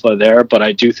the alpha there, but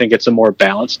I do think it's a more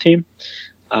balanced team.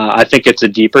 I think it's a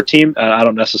deeper team. I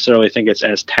don't necessarily think it's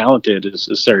as talented as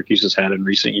Syracuse has had in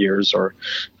recent years, or,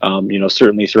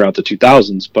 certainly throughout the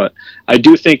 2000s. But I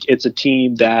do think it's a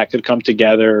team that could come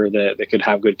together, that could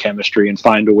have good chemistry and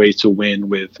find a way to win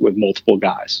with multiple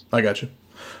guys. I got you.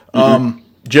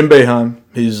 Jim Boeheim,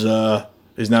 he's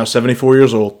now 74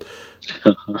 years old.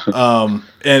 And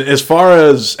as far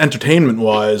as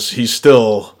entertainment-wise, he's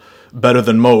still better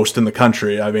than most in the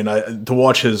country. I mean, to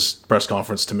watch his press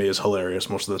conference to me is hilarious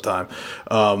most of the time.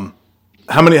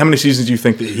 How many seasons do you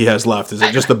think that he has left? Is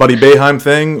it just the Buddy Boeheim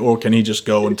thing, or can he just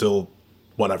go until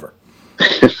whatever?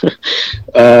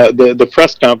 The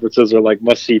press conferences are like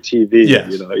must see TV.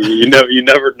 Yes. You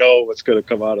never know what's going to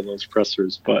come out of those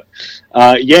pressers. But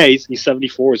he's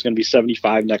 74. He's going to be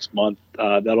 75 next month.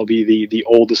 That'll be the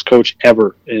oldest coach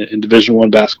ever in Division I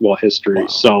basketball history. Wow.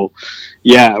 So,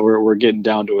 yeah, we're getting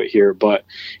down to it here. But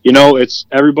it's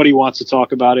everybody wants to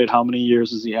talk about it. How many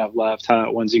years does he have left?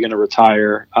 When's he going to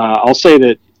retire? I'll say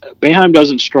that Boeheim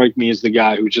doesn't strike me as the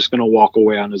guy who's just going to walk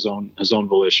away on his own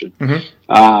volition. Mm-hmm.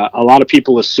 A lot of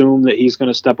people assume that he's going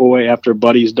to step away after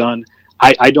Buddy's done.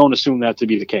 I don't assume that to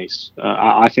be the case.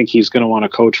 I think he's going to want to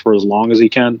coach for as long as he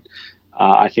can.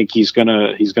 I think he's going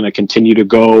to continue to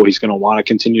go. He's going to want to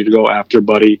continue to go after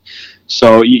Buddy.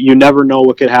 So you never know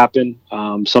what could happen.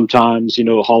 Sometimes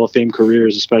Hall of Fame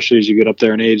careers, especially as you get up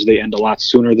there in age, they end a lot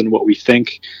sooner than what we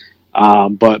think.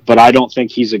 But I don't think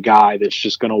he's a guy that's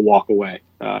just going to walk away.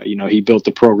 He built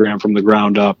the program from the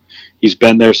ground up. He's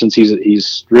been there since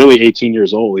he's really 18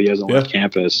 years old. He hasn't left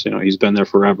campus. He's been there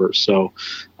forever. So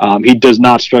he does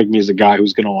not strike me as a guy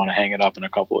who's going to want to hang it up in a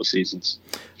couple of seasons.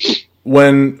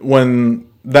 When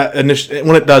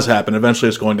it does happen, eventually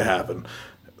it's going to happen.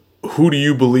 Who do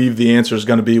you believe the answer is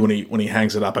going to be when he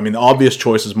hangs it up? I mean, the obvious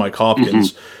choice is Mike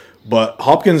Hopkins, but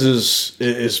Hopkins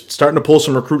is starting to pull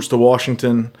some recruits to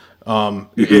Washington.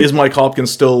 Is Mike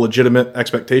Hopkins still a legitimate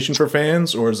expectation for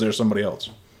fans, or is there somebody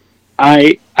else?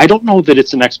 I don't know that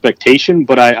it's an expectation,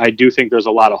 but I do think there's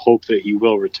a lot of hope that he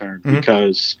will return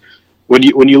because when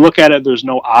you look at it, there's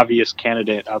no obvious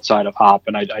candidate outside of Hop,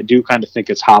 and I do kind of think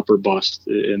it's Hop or bust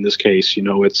in this case.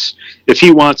 It's if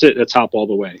he wants it, it's Hop all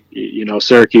the way.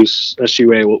 Syracuse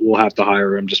SUA will have to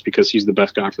hire him just because he's the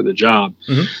best guy for the job.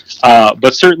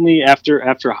 But certainly after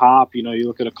Hop, you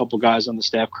look at a couple guys on the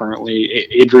staff currently,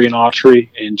 Adrian Autry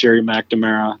and Jerry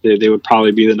McNamara, they would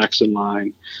probably be the next in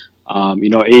line.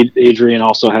 Adrian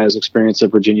also has experience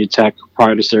at Virginia Tech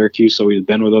prior to Syracuse, so he's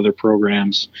been with other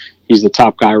programs. He's the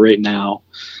top guy right now.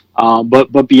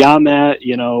 But beyond that,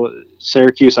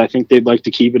 Syracuse, I think they'd like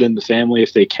to keep it in the family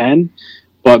if they can.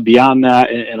 But beyond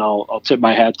that, and I'll tip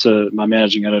my hat to my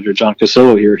managing editor, John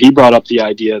Casillo here, he brought up the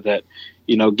idea that,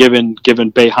 given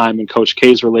Boeheim and Coach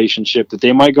K's relationship, that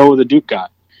they might go with a Duke guy.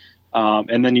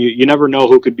 And then you never know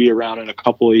who could be around in a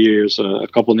couple of years. A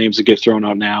couple of names that get thrown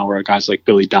out now are guys like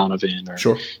Billy Donovan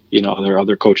or, there are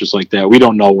other coaches like that. We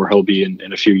don't know where he'll be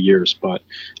in a few years. But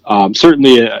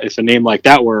certainly if a name like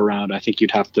that were around, I think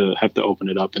you'd have to open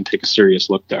it up and take a serious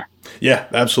look there. Yeah,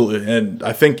 absolutely. And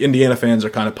I think Indiana fans are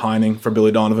kind of pining for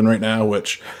Billy Donovan right now,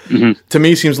 which to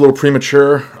me seems a little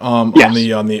premature on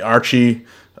the Archie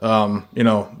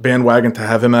bandwagon to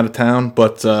have him out of town.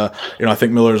 But, I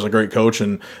think Miller is a great coach,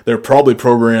 and there are probably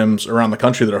programs around the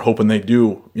country that are hoping they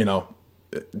do,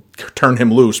 turn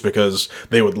him loose because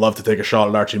they would love to take a shot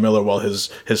at Archie Miller while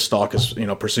his stock is,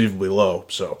 perceivably low.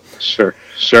 So Sure.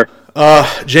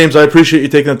 James, I appreciate you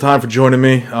taking the time for joining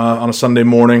me on a Sunday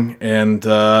morning. And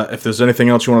if there's anything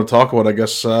else you want to talk about, I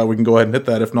guess we can go ahead and hit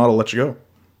that. If not, I'll let you go.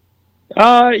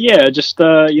 Let's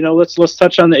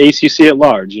touch on the ACC at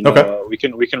large. Okay. We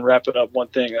can wrap it up. One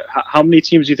thing: how many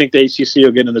teams do you think the ACC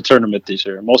will get in the tournament this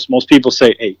year? Most people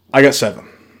say 8. I got 7.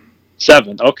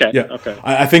 7. Okay. Yeah. Okay.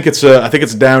 I think it's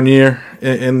a down year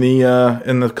in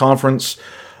the conference.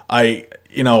 I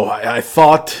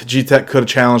thought G-Tech could have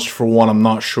challenged for one. I'm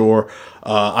not sure.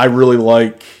 I really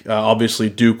like obviously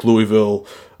Duke, Louisville,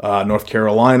 North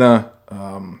Carolina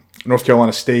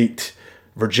State,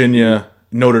 Virginia,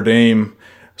 Notre Dame.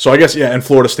 So I guess, and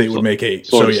Florida State would make 8.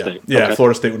 Florida State. Okay.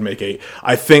 Florida State would make 8.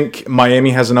 I think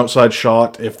Miami has an outside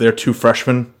shot if their 2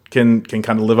 freshmen can kind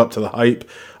of live up to the hype.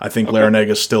 I think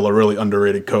Larinaga is still a really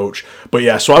underrated coach. But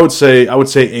yeah, so I would say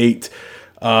 8.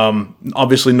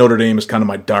 Obviously Notre Dame is kind of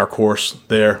my dark horse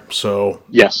there. So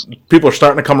yes, people are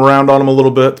starting to come around on them a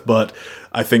little bit, but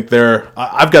I think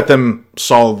I've got them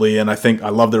solidly, and I think I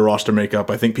love their roster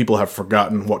makeup. I think people have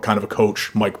forgotten what kind of a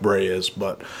coach Mike Bray is,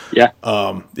 but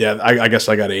I guess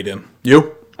I got 8 in.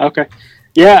 You? Okay.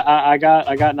 Yeah, I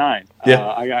got 9.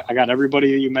 Yeah. I got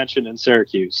everybody that you mentioned in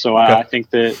Syracuse. So I think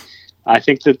that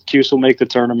Cuse will make the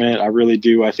tournament. I really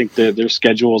do. I think that their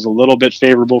schedule is a little bit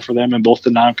favorable for them in both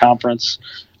the non-conference.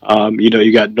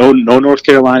 You got no North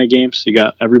Carolina games. You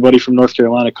got everybody from North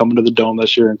Carolina coming to the Dome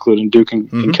this year, including Duke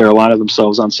and Carolina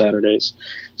themselves on Saturdays.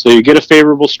 So you get a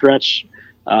favorable stretch.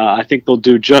 I think they'll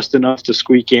do just enough to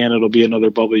squeak in. It'll be another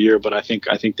bubble year, but I think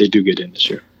they do get in this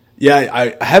year. Yeah,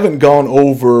 I haven't gone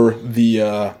over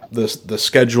the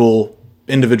schedule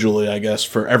individually, I guess,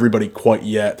 for everybody quite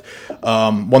yet.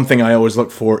 One thing I always look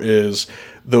for is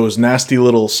those nasty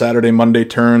little Saturday, Monday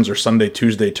turns or Sunday,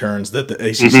 Tuesday turns that the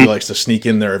ACC likes to sneak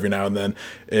in there every now and then.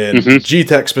 And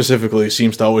G-Tech specifically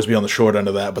seems to always be on the short end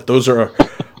of that. But those are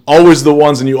always the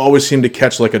ones, and you always seem to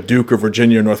catch like a Duke or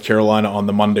Virginia or North Carolina on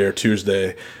the Monday or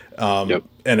Tuesday.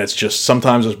 And it's just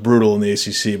sometimes it's brutal in the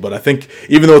ACC. But I think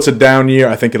even though it's a down year,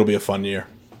 I think it'll be a fun year.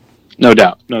 No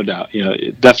doubt.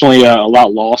 Definitely a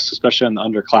lot lost, especially on the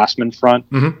underclassmen front.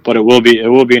 But it will be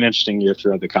an interesting year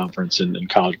throughout the conference and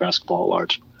college basketball at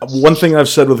large. One thing I've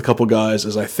said with a couple guys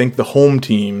is I think the home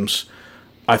teams,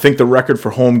 I think the record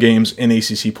for home games in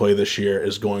ACC play this year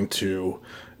is going to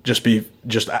be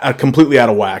completely out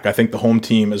of whack. I think the home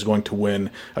team is going to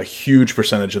win a huge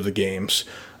percentage of the games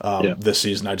this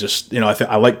season.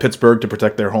 I like Pittsburgh to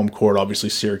protect their home court. Obviously,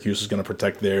 Syracuse is going to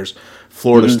protect theirs.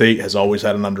 Florida State has always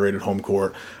had an underrated home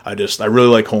court. I really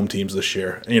like home teams this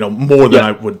year. More than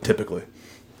I would typically.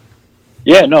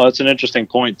 Yeah, no, that's an interesting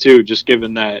point too. Just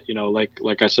given that,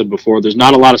 like I said before, there's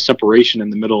not a lot of separation in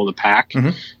the middle of the pack.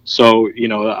 So,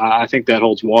 I think that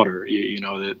holds water.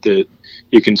 That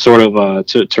you can sort of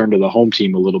turn to the home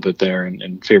team a little bit there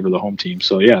and favor the home team.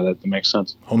 So yeah, that makes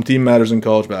sense. Home team matters in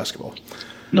college basketball.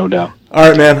 No doubt. All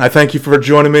right, man. I thank you for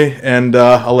joining me, and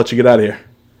I'll let you get out of here.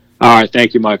 All right,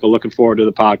 thank you, Michael. Looking forward to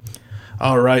the pod.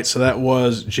 All right, so that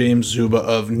was James Szuba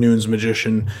of Noon's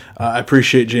Magician. I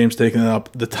appreciate James taking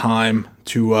up the time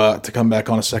to come back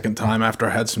on a second time after I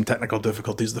had some technical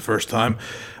difficulties the first time.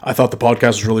 I thought the podcast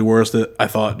was really worth it. I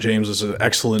thought James is an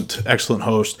excellent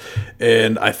host,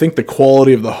 and I think the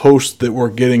quality of the host that we're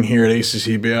getting here at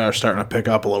ACCBR are starting to pick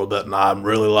up a little bit, and I'm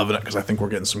really loving it because I think we're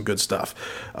getting some good stuff.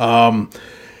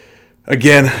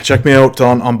 Again, check me out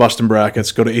on Bustin'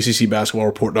 Brackets. Go to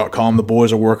ACCBasketballReport.com. The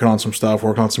boys are working on some stuff,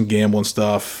 working on some gambling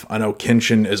stuff. I know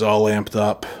Kinchin is all amped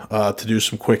up to do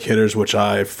some quick hitters, which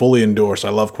I fully endorse. I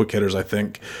love quick hitters. I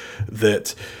think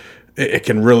that it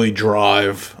can really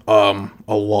drive a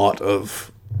lot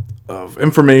of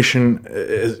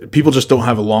information. People just don't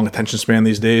have a long attention span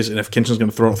these days, and if Kinchin's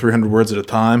going to throw out 300 words at a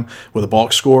time with a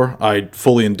box score, I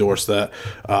fully endorse that.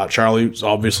 Charlie's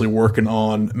obviously working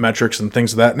on metrics and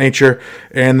things of that nature,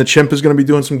 and the Chimp is going to be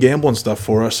doing some gambling stuff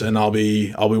for us, and I'll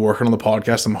be working on the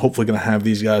podcast. I'm hopefully going to have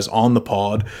these guys on the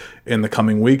pod in the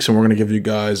coming weeks, and we're going to give you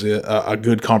guys a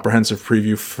good comprehensive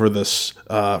preview for this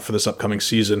upcoming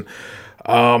season.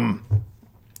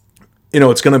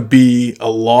 It's going to be a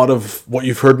lot of what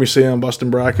you've heard me say on Bustin'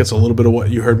 Brackets, a little bit of what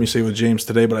you heard me say with James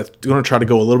today, but I'm going to try to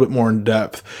go a little bit more in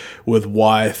depth with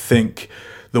why I think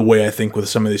the way I think with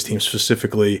some of these teams,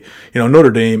 specifically, Notre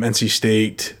Dame, NC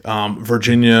State,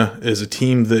 Virginia is a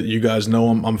team that you guys know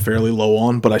I'm fairly low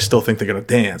on, but I still think they're going to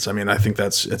dance. I mean, I think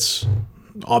it's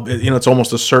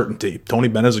almost a certainty. Tony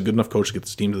Bennett is a good enough coach to get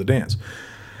this team to the dance.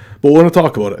 But we're going to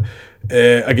talk about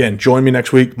it. Again, join me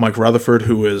next week, Mike Rutherford,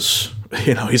 who is,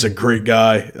 he's a great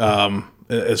guy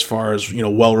as far as,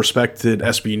 well-respected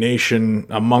SB Nation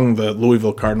among the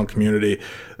Louisville Cardinal community.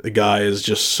 The guy is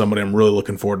just somebody I'm really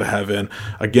looking forward to have in.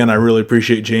 Again, I really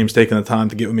appreciate James taking the time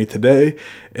to get with me today.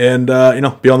 And, be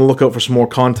on the lookout for some more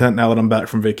content now that I'm back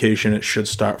from vacation. It should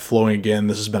start flowing again.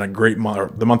 This has been a great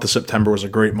month. The month of September was a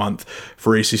great month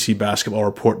for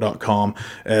ACCBasketballReport.com,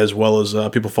 as well as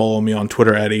people follow me on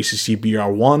Twitter at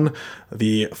ACCBR1.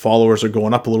 The followers are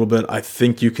going up a little bit. I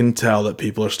think you can tell that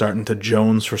people are starting to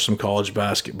jones for some college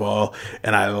basketball,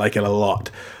 and I like it a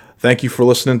lot. Thank you for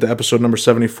listening to episode number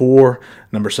 74.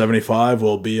 Number 75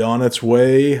 will be on its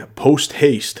way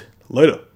post-haste. Later.